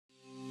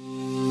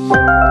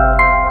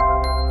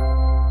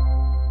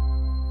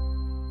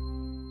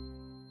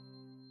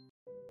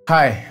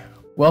Hi,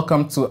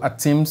 welcome to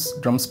Etim's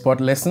drum spot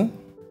lesson.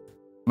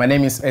 My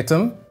name is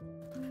Etim.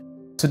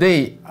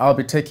 Today I'll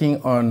be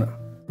taking on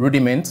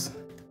rudiments,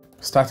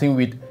 starting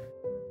with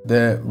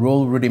the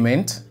roll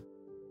rudiment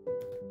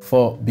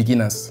for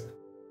beginners.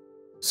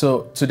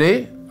 So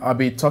today I'll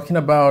be talking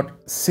about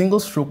single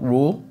stroke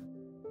roll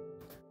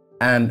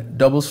and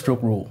double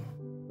stroke roll,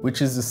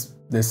 which is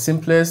the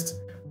simplest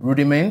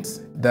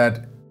rudiment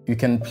that you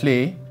can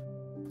play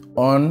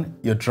on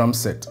your drum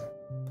set.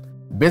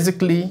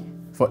 Basically,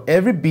 for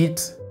every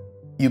beat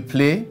you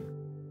play,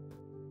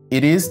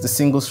 it is the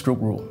single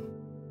stroke roll.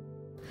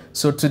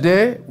 So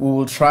today we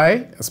will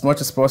try as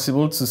much as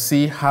possible to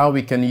see how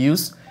we can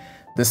use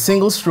the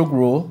single stroke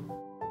roll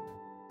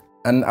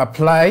and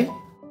apply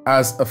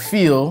as a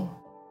feel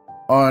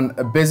on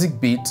a basic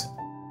beat.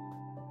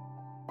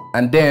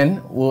 And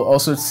then we'll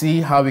also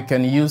see how we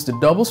can use the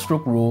double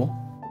stroke roll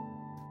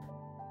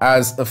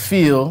as a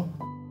feel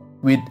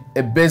with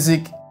a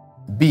basic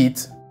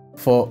beat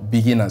for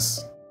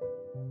beginners.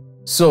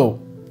 So,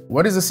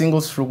 what is a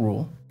single stroke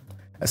roll?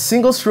 A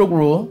single stroke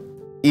roll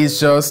is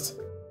just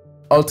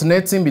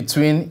alternating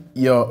between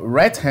your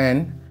right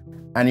hand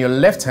and your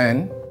left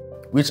hand,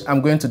 which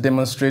I'm going to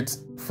demonstrate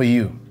for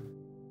you.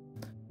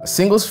 A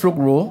single stroke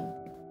roll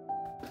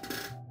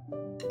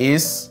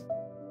is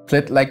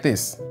played like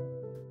this.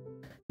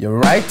 Your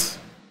right,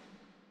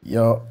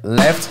 your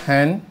left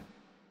hand,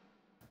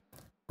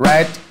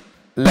 right,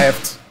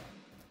 left,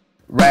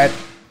 right,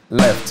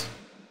 left.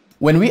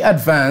 When we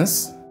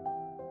advance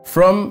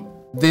from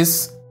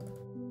this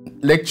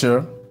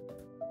lecture,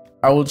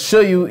 I will show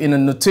you in a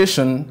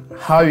notation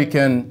how you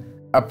can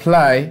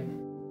apply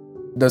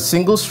the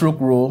single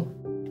stroke roll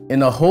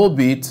in a whole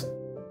beat,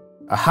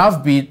 a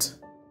half beat,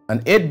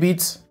 an 8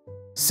 beat,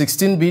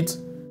 16 beat,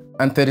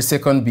 and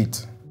 32nd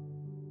beat.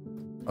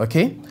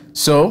 Okay,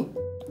 so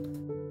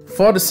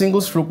for the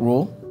single stroke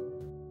roll,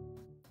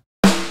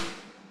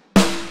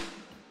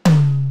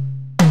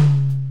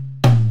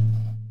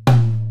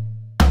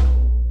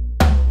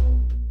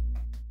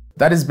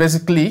 that is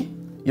basically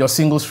your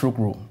single stroke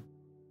roll.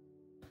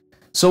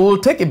 So we'll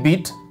take a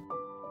beat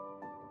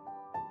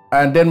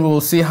and then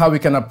we'll see how we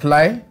can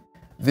apply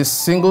this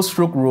single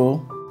stroke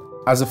roll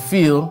as a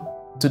feel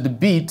to the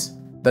beat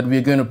that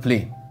we're going to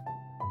play.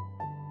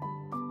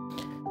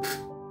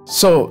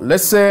 So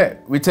let's say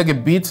we take a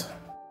beat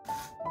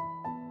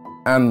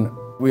and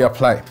we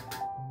apply.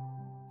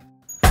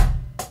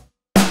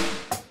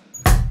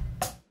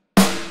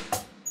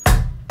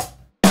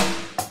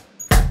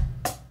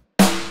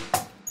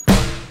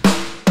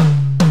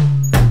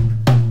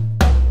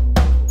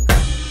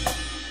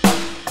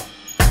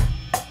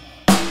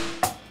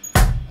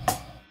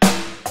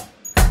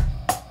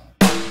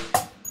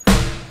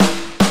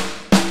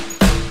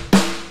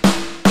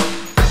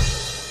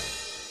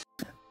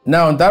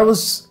 Now that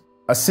was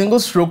a single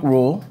stroke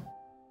roll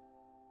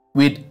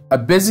with a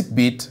basic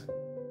beat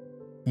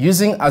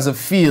using as a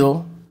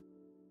feel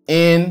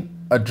in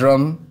a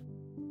drum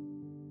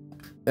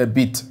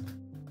beat.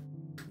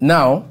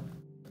 Now,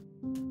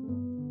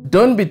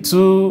 don't be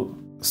too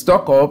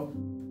stuck up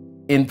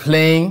in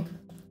playing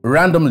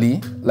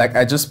randomly like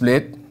I just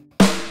played.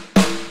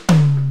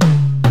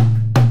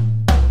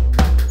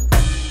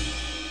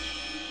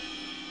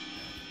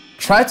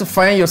 Try to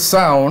find your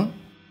sound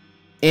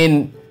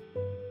in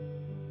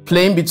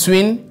playing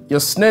between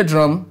your snare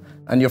drum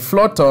and your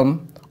floor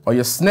tom, or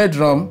your snare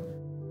drum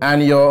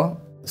and your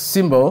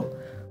cymbal,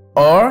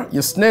 or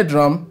your snare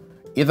drum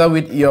either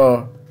with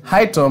your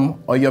high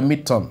tom or your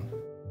mid tom.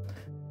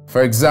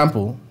 For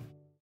example,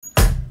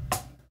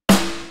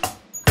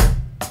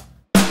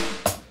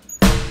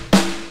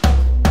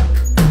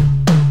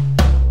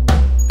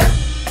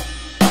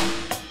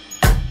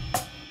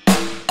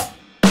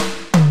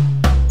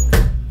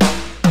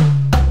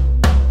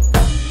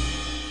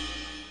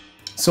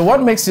 so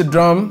what makes your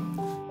drum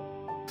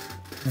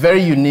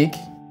very unique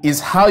is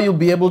how you'll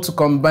be able to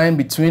combine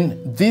between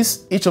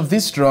each of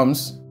these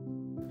drums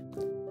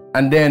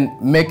and then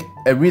make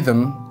a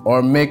rhythm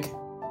or make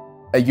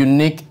a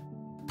unique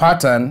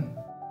pattern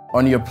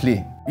on your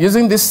play.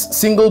 Using this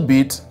single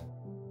beat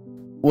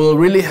will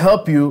really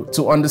help you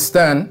to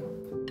understand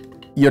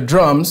your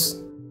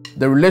drums,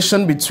 the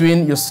relation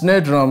between your snare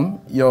drum,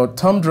 your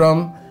tom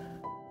drum,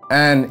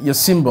 and your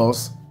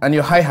cymbals and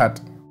your hi-hat.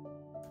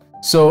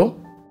 So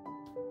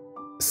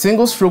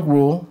single stroke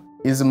roll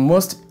is the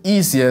most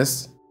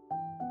easiest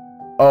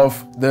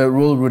of the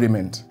roll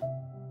rudiment.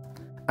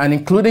 And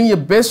including your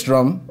bass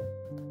drum,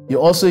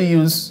 you also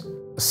use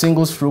a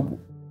single stroke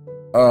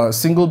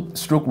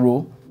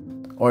roll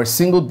or a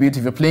single beat.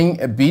 If you're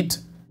playing a beat,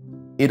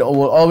 it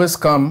will always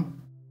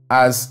come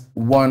as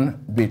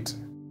one beat.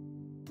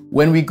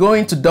 When we go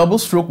into double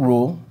stroke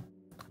roll,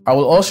 I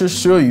will also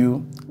show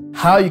you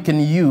how you can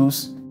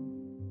use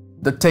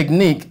the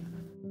technique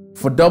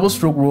for double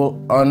stroke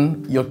roll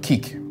on your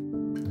kick.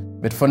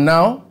 But for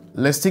now,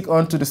 let's stick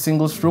on to the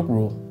single stroke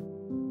roll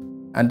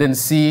and then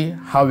see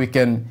how we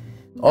can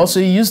also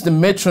use the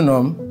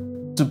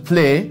metronome to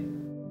play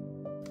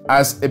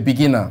as a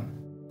beginner.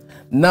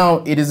 Now,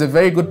 it is a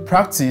very good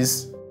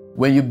practice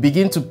when you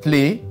begin to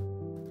play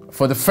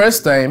for the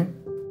first time,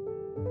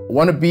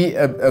 want to be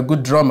a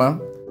good drummer,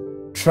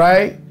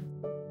 try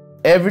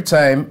every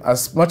time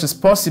as much as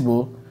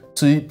possible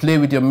to play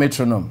with your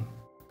metronome.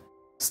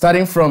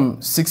 Starting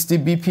from 60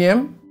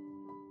 BPM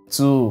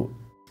to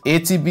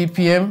 80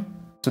 BPM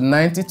to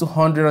 90 to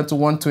 100 and to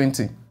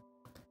 120.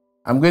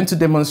 I'm going to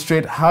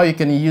demonstrate how you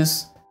can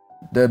use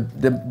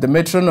the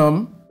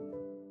metronome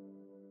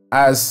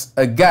as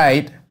a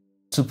guide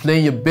to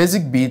playing your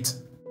basic beat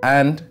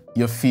and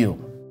your feel.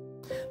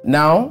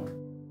 Now,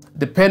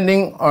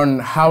 depending on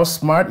how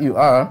smart you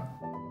are,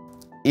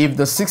 if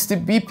the 60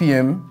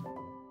 BPM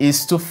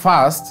is too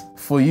fast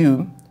for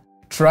you,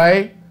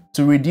 try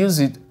to reduce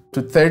it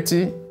to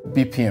 30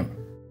 BPM.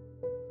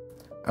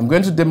 I'm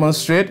going to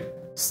demonstrate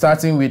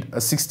starting with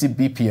a 60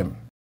 BPM.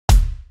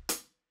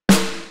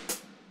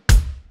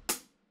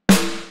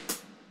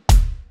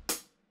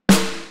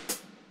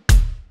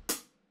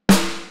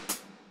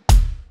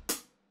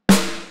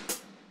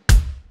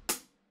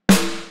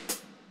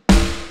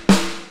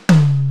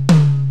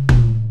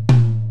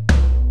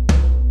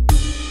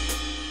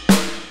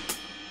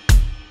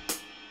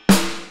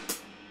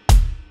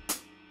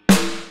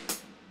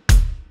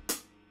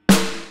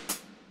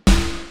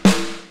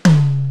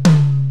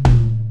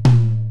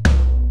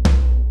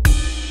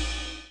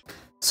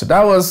 So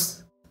that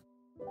was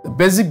the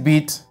basic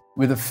beat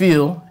with a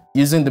feel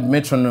using the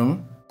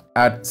metronome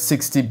at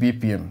 60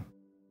 BPM.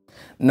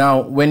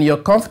 Now, when you're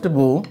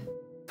comfortable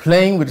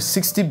playing with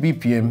 60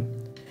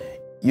 BPM,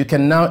 you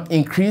can now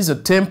increase the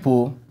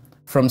tempo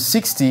from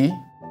 60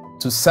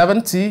 to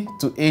 70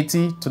 to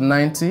 80 to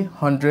 90,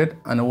 100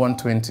 and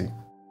 120,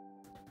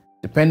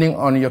 depending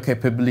on your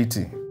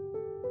capability.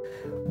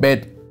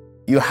 But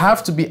you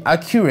have to be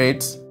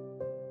accurate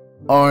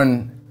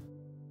on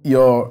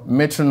your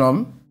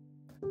metronome.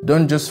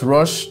 Don't just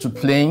rush to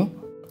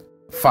playing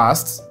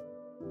fast.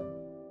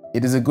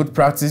 It is a good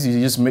practice, you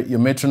use your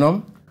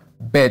metronome,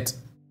 but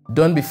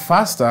don't be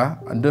faster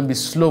and don't be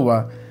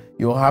slower.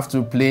 You'll have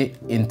to play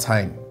in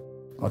time,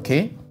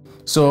 okay?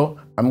 So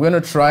I'm going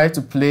to try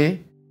to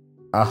play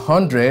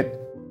 100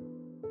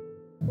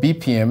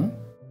 BPM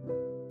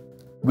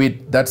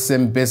with that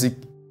same basic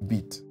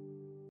beat.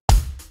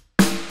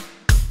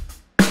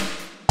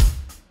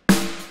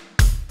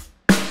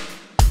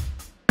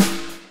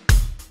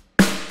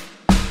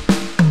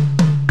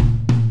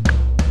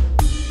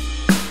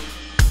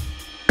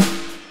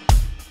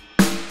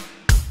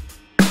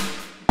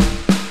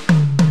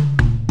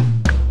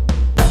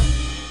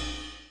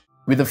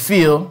 With a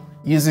feel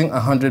using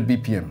 100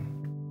 BPM.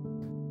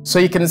 So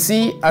you can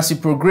see as you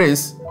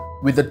progress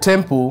with the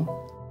tempo,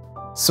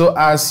 so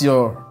as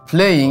your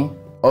playing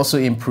also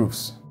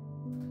improves.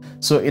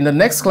 So in the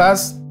next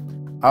class,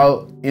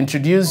 I'll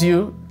introduce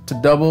you to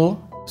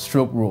double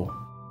stroke roll.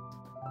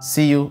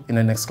 See you in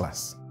the next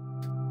class.